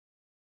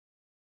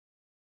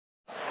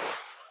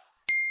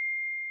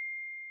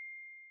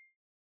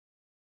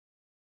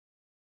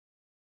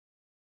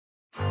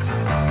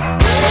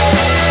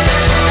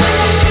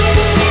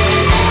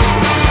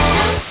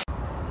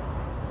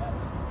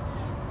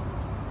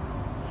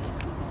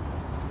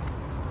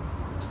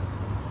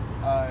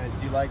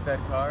Do you like that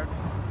card?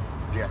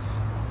 Yes.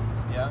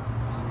 Yeah?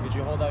 Could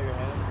you hold out your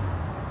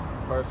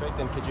hand? Perfect.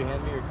 And could you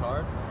hand me your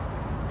card?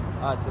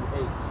 Ah, it's an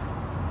 8.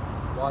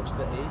 Watch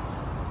the 8.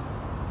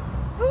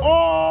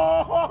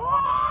 Oh!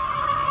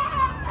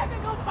 That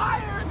nigga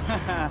fired!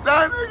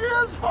 That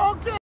nigga is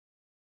funky!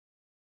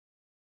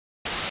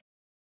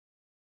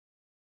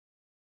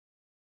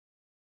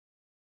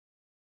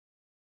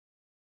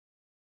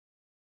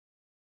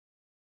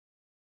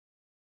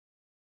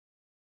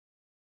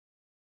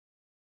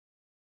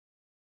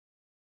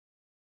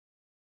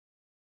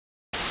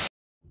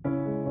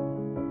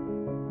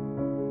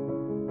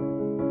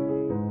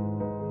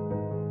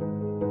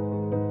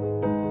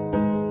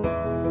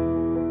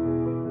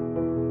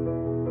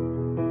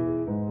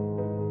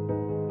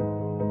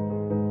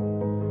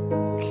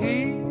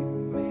 Keep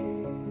me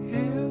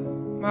here,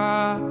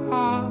 my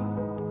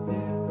heart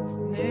is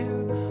near,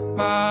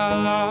 my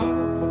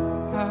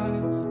love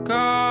has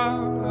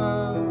gone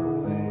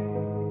away.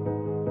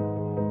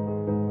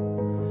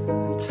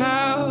 And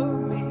tell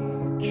me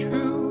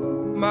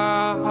true,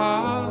 my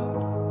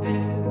heart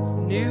is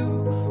new,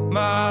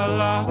 my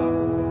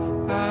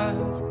love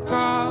has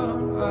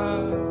gone away.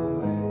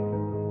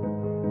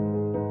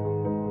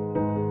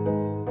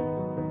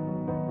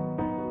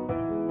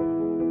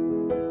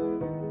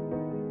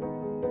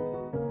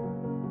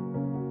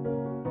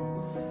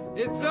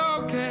 It's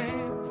okay,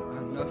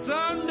 I know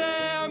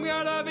someday I'm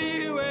gonna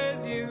be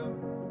with you.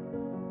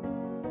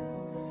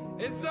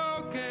 It's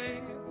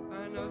okay,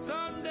 I know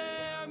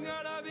someday I'm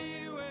gonna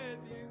be with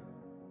you.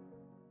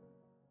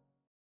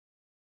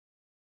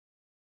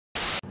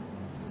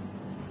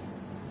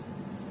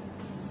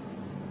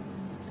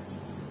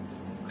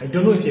 I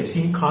don't know if you've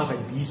seen cards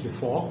like these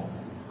before.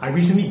 I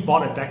recently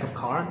bought a deck of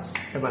cards,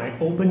 and when I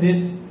opened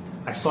it,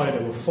 I saw that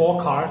there were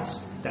 4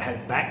 cards that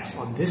had backs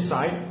on this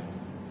side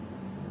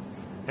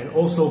and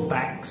also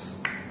backs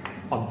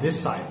on this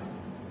side.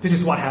 This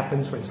is what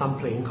happens when some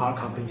playing card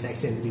companies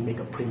accidentally make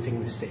a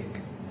printing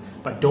mistake.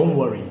 But don't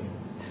worry,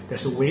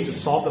 there's a way to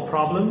solve the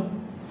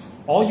problem.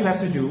 All you have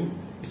to do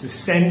is to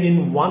send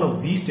in one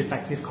of these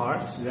defective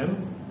cards to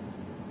them,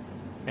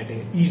 and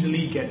they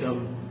easily get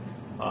them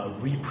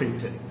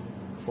reprinted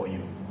for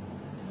you,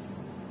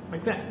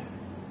 like that.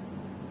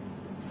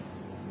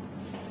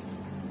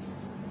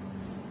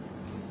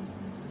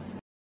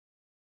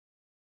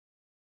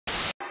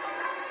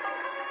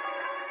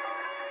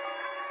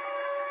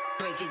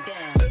 Break it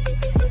down. Break it.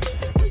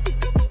 Break it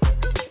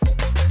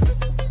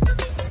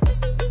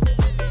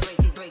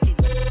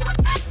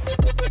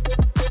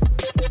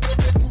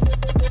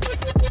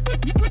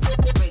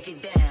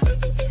down. Break it.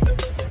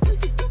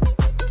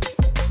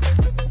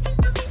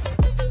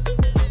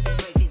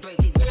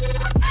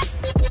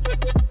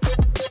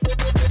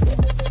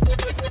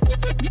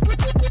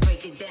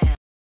 Break it down.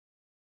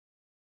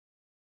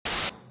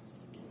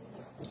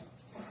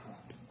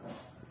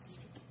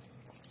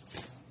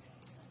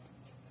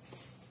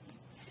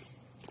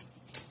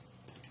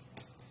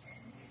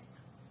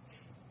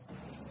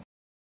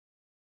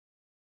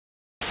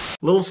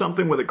 Little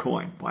something with a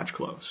coin. Watch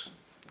close.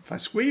 If I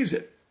squeeze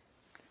it,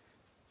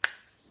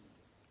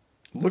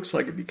 looks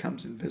like it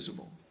becomes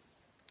invisible.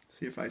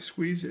 See, if I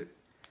squeeze it,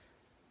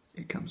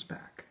 it comes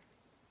back.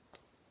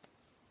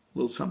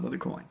 Little something with a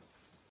coin.